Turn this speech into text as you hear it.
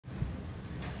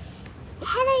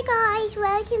Hello guys,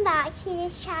 welcome back to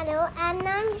this channel, and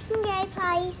now I'm just going to go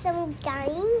play some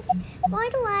games. By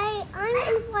the way, I'm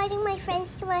inviting my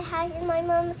friends to my house and my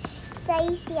mum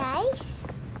says yes.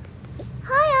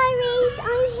 Hi Iris,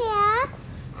 I'm here.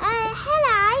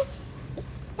 Hello.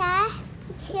 There,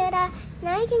 Matilda.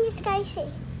 Now you can just go sit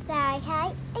there,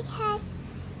 okay? Okay.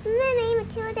 Mummy,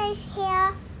 Matilda's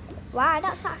here. Wow,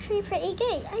 that's actually pretty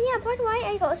good. Oh yeah, by the way,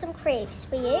 I got some crepes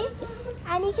for you.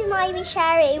 And you can maybe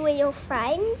share it with your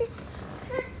friend.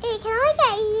 Hey, can I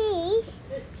get you these?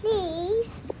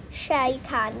 Please? Sure you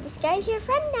can. Just go to your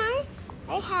friend now.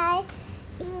 Okay.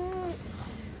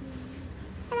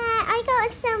 I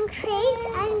got some crepes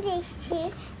and this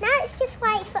too. Now let's just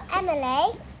wait for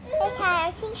Emily. Okay,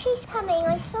 I think she's coming.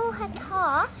 I saw her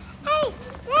car. Hey,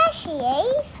 there she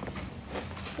is.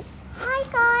 Hi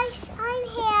guys, I'm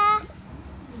here.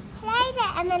 Hello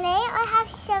there, Emily. I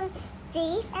have some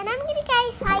these, and I'm gonna go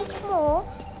take more.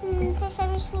 First,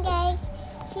 I'm just gonna go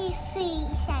to the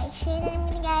food section, and I'm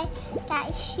gonna go get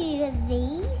 2 of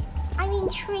these. I mean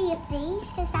 3 of these,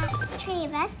 because that's 3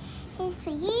 of us. Here's for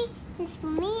you, here's for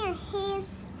me, and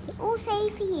here's also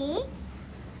for you.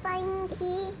 Thank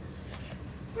you.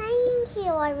 Thank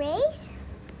you, Iris.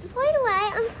 By the way,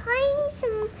 I'm playing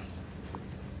some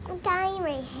game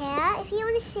right here. If you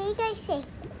want to see, go see.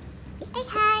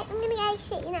 Okay, I'm gonna go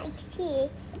sit next to you.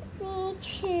 Me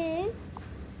too.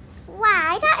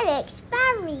 Wow, that looks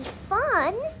very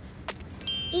fun.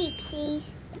 Oopsies.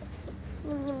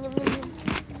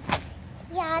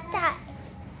 Yeah,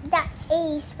 that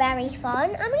is very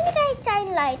fun. I'm gonna go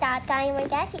download that game, I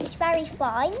guess. It's very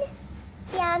fun.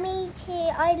 Yeah, me too.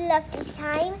 I love this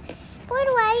game. By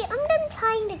the way, I'm done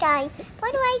playing the game.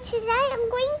 By the way, today I'm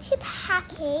going to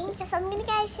packing because I'm going to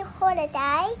go to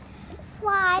holiday.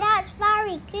 Wow, that's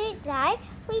very good though.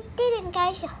 We didn't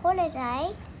go to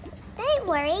holiday. Don't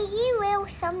worry, you will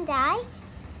someday.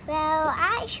 Well,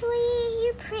 actually,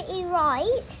 you're pretty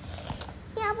right.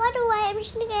 Yeah, by the way, I'm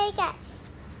just going to go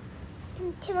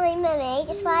get to my mummy.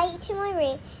 Just wait to my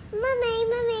room.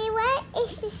 Mummy, where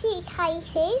is the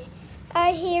suitcases?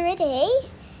 Oh, here it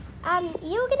is.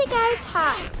 You're gonna go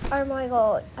pack. Oh my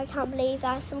god, I can't believe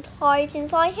there's some clothes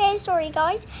inside here. Sorry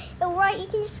guys. Alright, you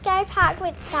can just go pack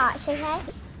with that, okay?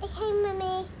 Okay,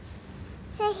 mummy.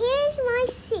 So here's my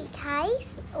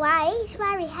suitcase. Wow, it's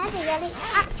very heavy and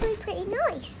it's actually pretty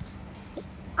nice.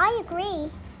 I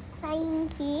agree.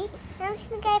 Thank you. Now I'm just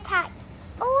gonna go pack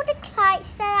all the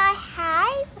clothes that I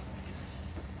have.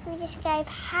 Let me just go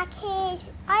pack it.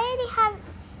 I only have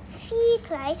a few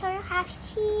clothes, I don't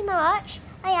have too much.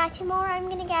 Oh yeah, tomorrow I'm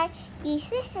going to go use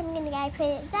this, I'm going to go put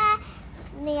it there,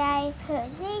 I'm going to go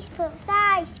put this, put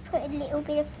that, just put a little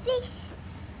bit of this.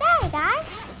 There we go. I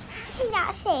think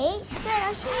that's it. But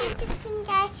I think I'm just going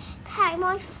to go pack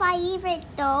my favourite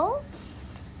doll.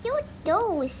 Your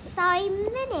doll is so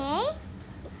mini.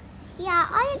 Yeah,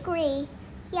 I agree.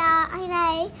 Yeah, I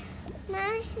know.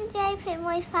 Now I'm just going to go put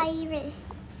my favourite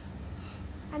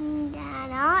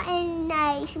bandana, and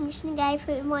next I'm just going to go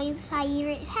put my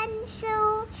favourite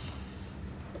pencil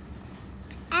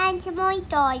and my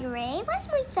diary. Where's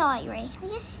my diary? I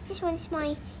guess this one's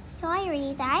my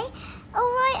diary there. Alright,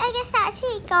 I guess that's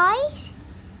it guys.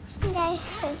 Just going to go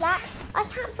put that. I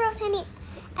can't bring any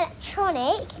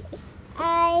electronic.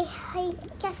 I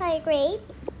guess I agree.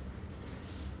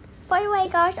 By the way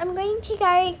guys, I'm going to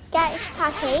go get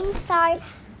packing. So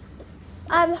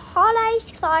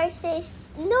Hollow's clothes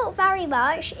is not very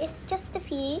much, it's just a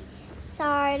few. So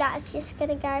that's just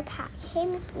gonna go pack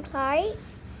him some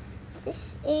clothes.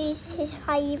 This is his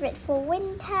favourite for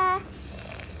winter.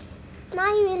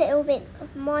 Maybe a little bit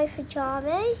of my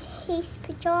pyjamas. His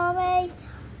pyjamas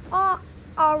are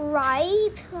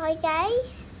alright, I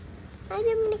guess. Maybe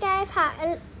I'm gonna go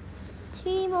pack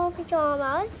 2 more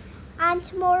pyjamas. And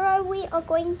tomorrow we are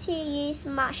going to use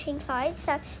matching clothes,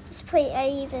 so just put it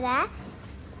over there.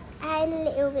 And a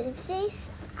little bit of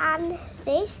this, and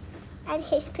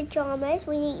his pyjamas.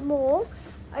 We need more.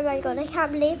 Oh my god, I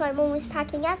can't believe my mum was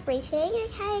packing everything.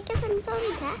 Okay, I guess I'm done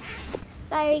with that.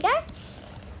 There we go.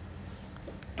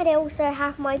 And I also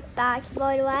have my bag,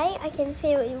 by the way. I can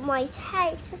fill it with my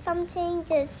text or something,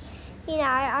 because, you know,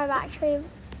 I'm actually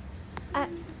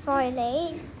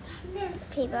finally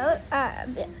people.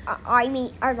 I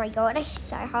mean, oh my god, it's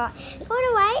so hot. By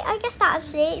the way, I guess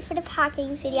that's it for the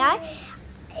packing video.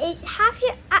 Have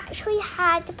you actually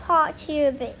had the part 2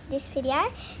 of this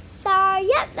video? So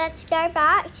yep, let's go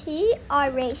back to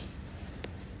Iris.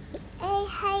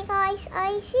 Hey guys,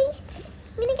 I think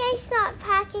I'm gonna go start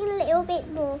packing a little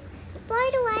bit more. By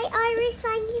the way, Iris,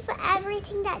 thank you for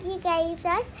everything that you gave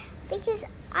us, because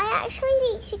I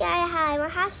actually need to go home. I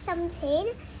have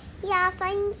something Yeah,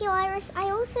 thank you, Iris.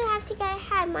 I also have to go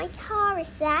home. My car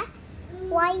is there,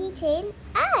 waiting.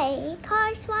 Oh,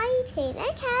 car's waiting.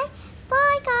 Okay.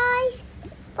 Bye, guys.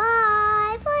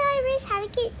 Bye. Bye, Iris. Have a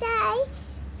good day.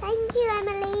 Thank you,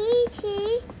 Emily. You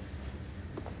too.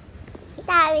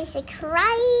 That was a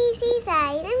crazy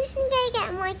day. I'm just going to go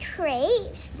get my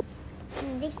crepes.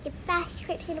 This is the best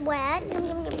crepes in the world. Yum,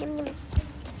 yum, yum, yum, yum.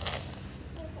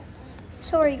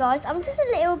 Sorry guys, I'm just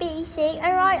a little bit sick.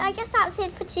 Alright, I guess that's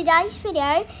it for today's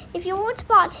video. If you want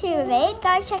part 2 of it,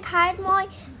 go check out my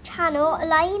channel,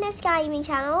 Elena's Gaming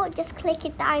channel. Just click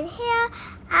it down here.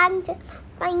 And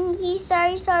thank you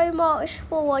so much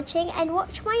for watching. And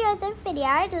watch my other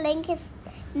video. The link is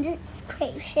in the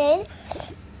description.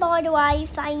 By the way,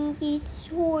 thank you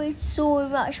so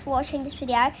much for watching this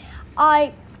video.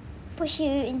 I wish you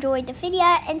enjoyed the video,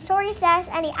 and sorry if there's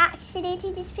any accident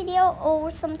in this video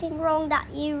or something wrong that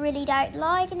you really don't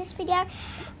like in this video.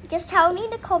 Just tell me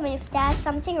in the comment if there's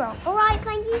something wrong. Alright,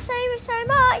 thank you so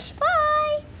much. Bye.